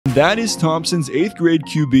That is Thompson's 8th grade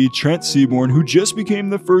QB, Trent Seaborn, who just became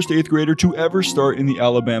the first 8th grader to ever start in the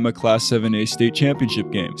Alabama Class 7A state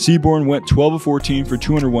championship game. Seaborn went 12 of 14 for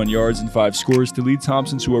 201 yards and 5 scores to lead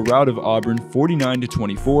Thompson to a rout of Auburn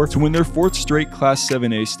 49-24 to win their 4th straight Class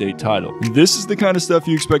 7A state title. And this is the kind of stuff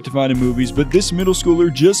you expect to find in movies, but this middle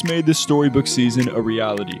schooler just made this storybook season a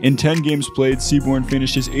reality. In 10 games played, Seaborn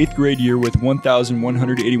finished his 8th grade year with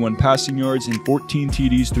 1,181 passing yards and 14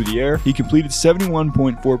 TDs through the air. He completed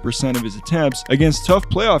 71.4% of his attempts. Against tough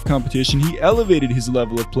playoff competition, he elevated his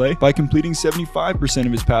level of play by completing 75%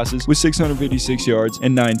 of his passes with 656 yards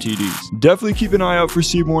and 9 TDs. Definitely keep an eye out for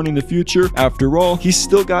Seaborn in the future. After all, he's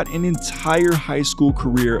still got an entire high school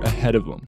career ahead of him.